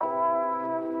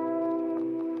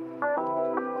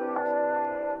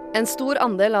En stor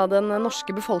andel av den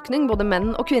norske befolkning, både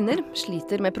menn og kvinner,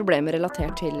 sliter med problemer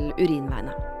relatert til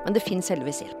urinveiene. Men det finnes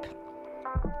heldigvis hjelp.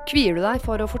 Kvier du deg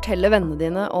for å fortelle vennene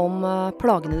dine om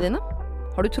plagene dine?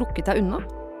 Har du trukket deg unna?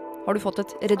 Har du fått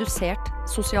et redusert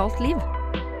sosialt liv?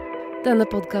 Denne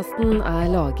podkasten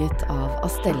er laget av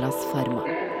Astellas Pharma.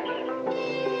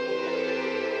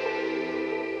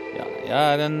 Ja, jeg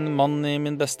er en mann i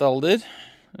min beste alder.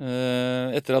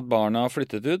 Etter at barna har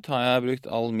flyttet ut, har jeg brukt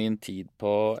all min tid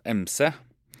på MC.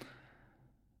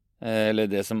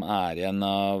 Eller det som er igjen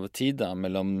av tid, da,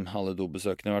 mellom alle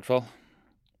dobesøkene i hvert fall.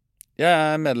 Jeg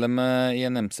er medlem i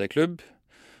en MC-klubb,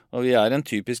 og vi er en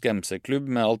typisk MC-klubb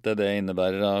med alt det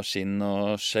innebærer av skinn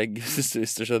og skjegg,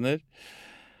 hvis du skjønner.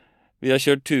 Vi har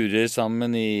kjørt turer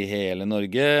sammen i hele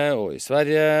Norge og i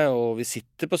Sverige, og vi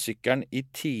sitter på sykkelen i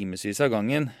timesvis av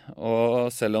gangen. Og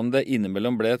selv om det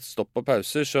innimellom ble et stopp og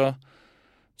pauser,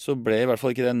 så ble i hvert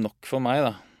fall ikke det nok for meg,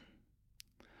 da.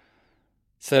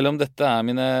 Selv om dette er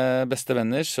mine beste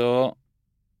venner, så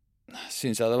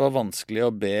synes jeg det var vanskelig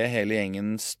å be hele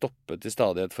gjengen stoppe til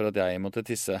stadighet for at jeg måtte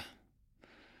tisse.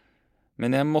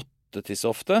 Men jeg måtte tisse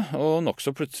ofte, og nok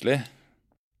så plutselig.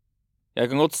 Jeg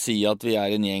kan godt si at vi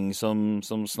er en gjeng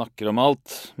som snakker om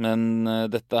alt, men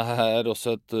dette er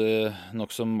også et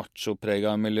nok så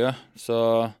macho-preget miljø, så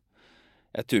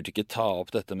jeg turte ikke ta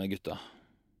opp dette med gutta.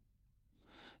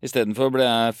 I stedet for ble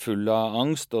jeg full av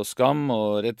angst og skam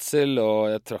og redsel, og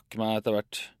jeg trakk meg etter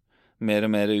hvert mer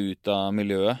og mer ut av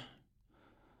miljøet.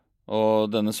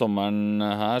 Og denne sommeren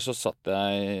her så satt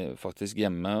jeg faktisk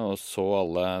hjemme og så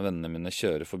alle vennene mine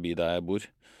kjøre forbi der jeg bor,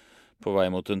 på vei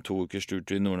mot en 2 ukers tur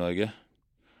til Nord-Norge.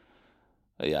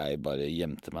 Jeg bare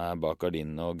gjemte meg bak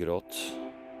gardinene og gråt.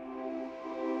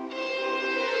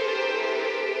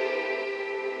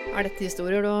 Er dette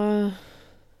historier du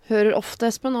hører ofte,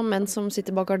 Espen, om menn som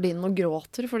sitter bak gardinen og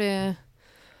gråter fordi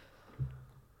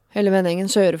hele vennegjengen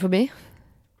kjører forbi?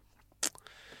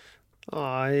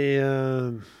 Nei,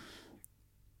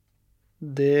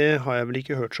 det har jeg vel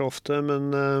ikke hørt så ofte, men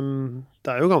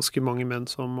det er jo ganske mange menn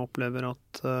som opplever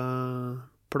at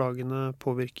plagene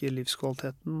påvirker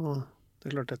livskvaliteten, og det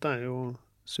er klart dette er jo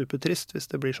supertrist hvis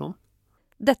det blir sånn.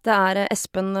 Dette er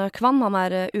Espen Kvann, han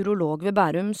er urolog ved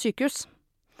Bærum sykehus.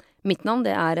 Mitt navn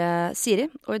det er Siri,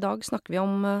 og i dag snakker vi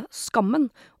om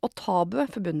skammen og tabuet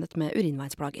forbundet med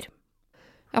urinveisplager.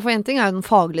 Ja, for en ting er jo den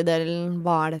faglige delen,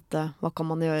 hva er dette, hva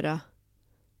kan man gjøre?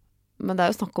 Men det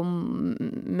er jo snakk om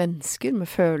mennesker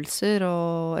med følelser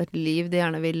og et liv de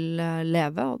gjerne vil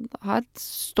leve. Og her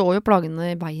står jo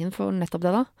plagene i veien for nettopp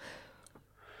det da.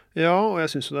 Ja, og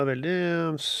jeg synes jo det er veldig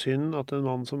synd at en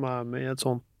mann som er med i et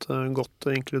sånt godt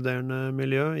og inkluderende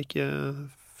miljø ikke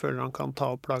føler han kan ta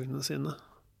opp plagene sine.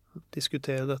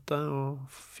 Diskutere dette og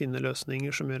finne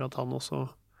løsninger som gjør at han også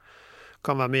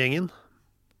kan være med i gjengen.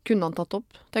 Kunne han tatt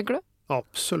opp, tenker du?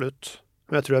 Absolutt.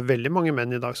 Men jeg tror det er veldig mange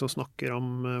menn i dag som snakker om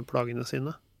plagene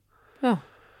sine. Ja.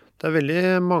 Det er veldig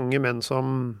mange menn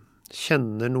som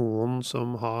kjenner noen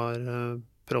som har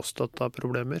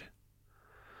prostataproblemer.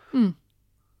 Mm.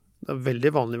 Det er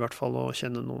veldig vanlig i hvert fall å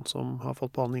kjenne noen som har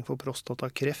fått behandling for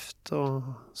prostatakreft, og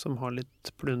som har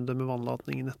litt plunder med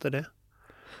vannlatningen etter det.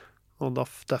 Og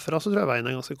derfor så tror jeg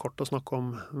veien er ganske kort å snakke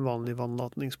om vanlige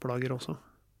vannlatningsplager også.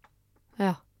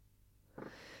 Ja.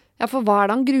 Ja, for hva er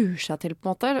det han gruer seg til på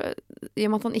en måte? I og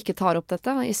med at han ikke tar opp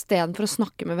dette, i stedet for å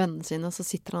snakke med vennene sine, så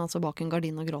sitter han altså bak en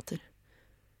gardin og gråter.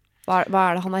 Hva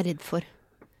er det han er redd for?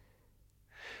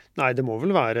 Nei, det må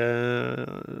vel være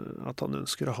at han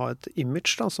ønsker å ha et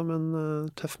image da, som en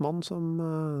tøff mann som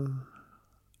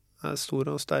er stor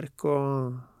og sterk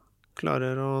og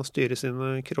klarer å styre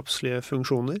sine kroppslige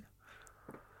funksjoner.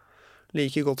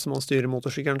 Like godt som han styrer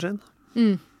motorsykkelen sin.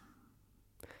 Mm.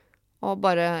 Og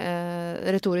bare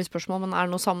retorisk spørsmål, men er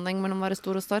det noe sammenheng mellom å være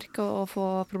stor og sterk og få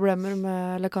problemer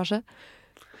med lekkasje?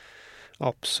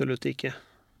 Absolutt ikke.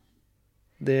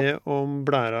 Det om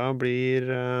blæra blir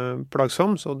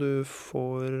plagsom, så du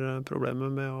får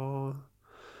problemer med å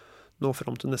nå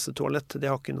fram til neste toalett, det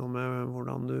har ikke noe med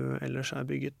hvordan du ellers er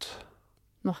bygget.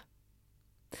 Nei.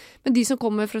 Men de som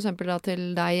kommer for eksempel da,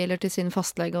 til deg eller til sin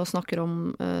fastlege og snakker om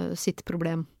sitt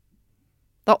problem,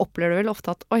 da opplever du vel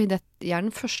ofte at oi, jeg er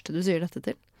den første du sier dette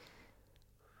til?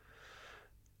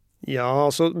 Ja,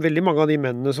 altså veldig mange av de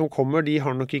mennene som kommer, de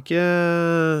har nok ikke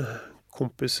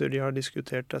kompiser de har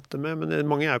diskutert dette med, men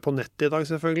mange er på nett i dag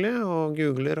selvfølgelig, og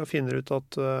googler og finner ut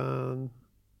at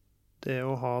det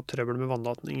å ha trøbbel med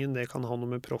vannlatningen, det kan ha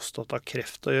noe med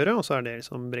prostatakreft å gjøre, og så er det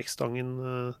liksom brekkstangen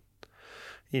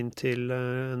inn til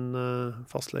en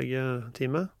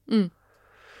fastlegetime. Mm.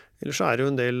 Ellers så er det jo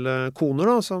en del koner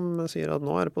da, som sier at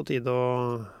nå er det på tide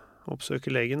å oppsøke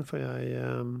legen, for jeg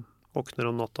våkner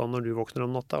om natta når du våkner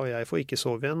om natta, og jeg får ikke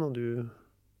sove igjen, og du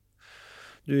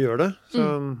gjør det. Så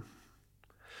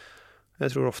jeg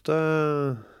tror ofte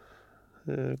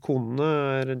konene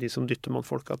er de som dytter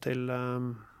mannfolka til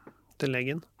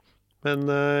legen. Men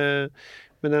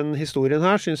den historien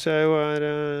her synes jeg jo er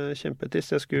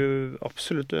kjempetrist. Jeg skulle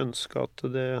absolutt ønske at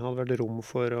det hadde vært rom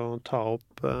for å ta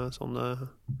opp sånne,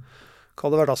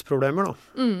 kall det hverdagsproblemer da,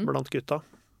 blant gutta.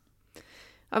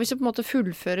 Ja, hvis du på en måte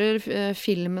fullfører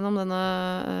filmen om denne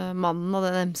mannen og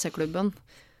den MC-klubben,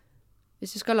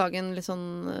 hvis du skal lage en litt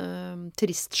sånn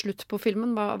trist slutt på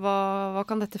filmen, hva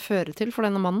kan dette føre til for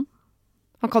denne mannen?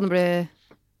 Han kan bli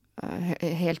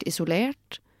helt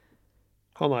isolert.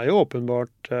 Han er jo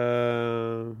åpenbart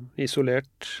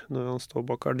isolert når han står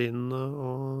bak gardinene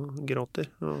og gråter.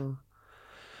 Og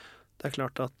det er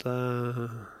klart at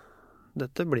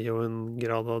dette blir jo en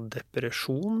grad av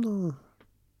depresjon, og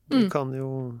det kan jo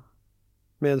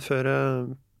medføre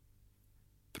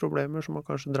problemer som man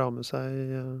kanskje drar med seg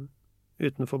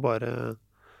utenfor bare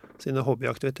sine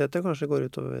hobbyaktiviteter. Kanskje går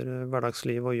utover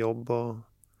hverdagsliv og jobb og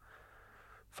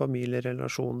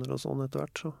familierelasjoner og sånn etter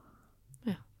hvert. Så.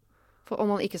 Ja. For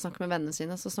om han ikke snakker med vennene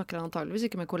sine, så snakker han antageligvis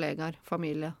ikke med kollegaer,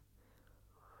 familie.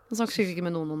 Han snakker sikkert ikke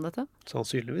med noen om dette.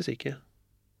 Sannsynligvis ikke.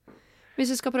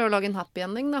 Hvis vi skal prøve å lage en happy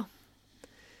ending da.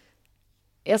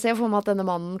 Jeg ser for meg at denne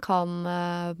mannen kan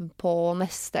på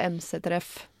neste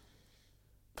MC-treff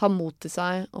ta mot til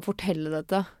seg og fortelle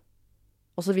dette.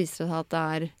 Og så viser det seg at det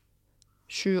er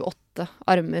 7-8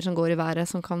 armer som går i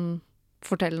været som kan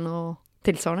fortelle noe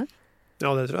tilsvarende.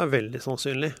 Ja, det tror jeg er veldig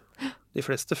sannsynlig. De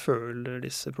fleste føler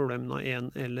disse problemene av en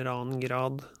eller annen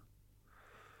grad.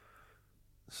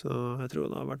 Så jeg tror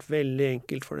det har vært veldig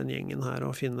enkelt for den gjengen her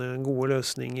å finne gode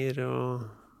løsninger og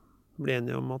bli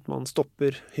enige om at man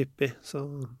stopper hyppig, så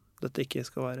dette ikke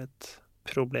skal være et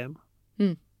problem.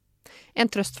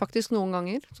 En trøst faktisk noen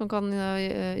ganger, som kan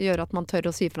gjøre at man tør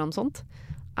å si fra om sånt,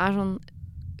 er sånn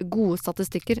gode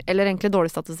statistikker, eller egentlig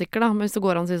dårlige statistikker da, men hvis det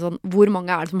går an å si sånn, hvor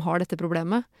mange er det som har dette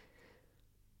problemet?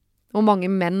 Hvor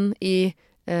mange menn i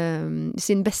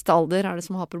sin beste alder er det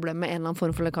som har problemer med en eller annen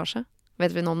form for lekkasje?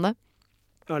 Vet vi noe om det?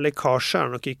 Ja, lekkasje er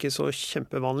nok ikke så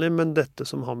kjempevanlig, men dette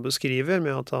som han beskriver,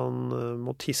 med at han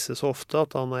må tisse så ofte,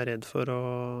 at han er redd for å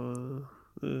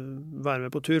være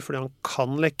med på tur fordi han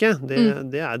kan lekke,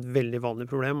 det er et veldig vanlig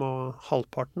problem, og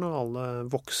halvparten av alle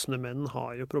voksne menn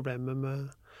har jo problemer med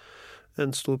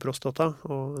en stor prostata,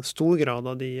 og en stor grad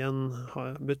av de igjen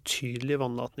har betydelige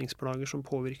vannlatningsplager som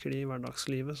påvirker de i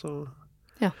hverdagslivet, så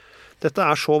dette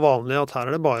er så vanlig at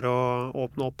her er det bare å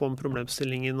åpne opp om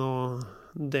problemstillingen og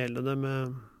dele det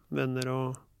med venner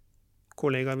og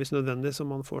kollegaer hvis nødvendig, så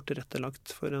man får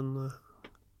tilrettelagt for en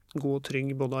god og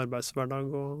trygg både arbeidshverdag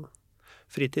og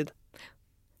fritid.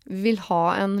 Vi vil ha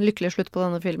en lykkelig slutt på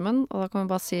denne filmen, og da kan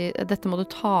vi bare si dette må du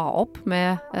ta opp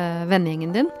med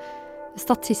vennegjengen din.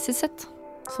 Statistisk sett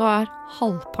så er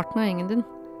halvparten av gjengen din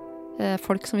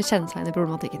folk som vil kjenne seg inn i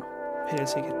problematikken.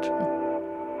 Helt sikkert.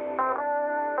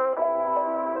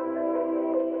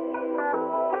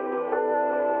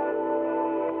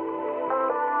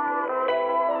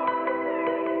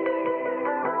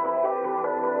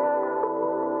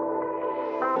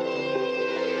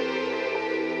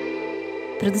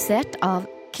 Produsert av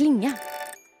Klynge.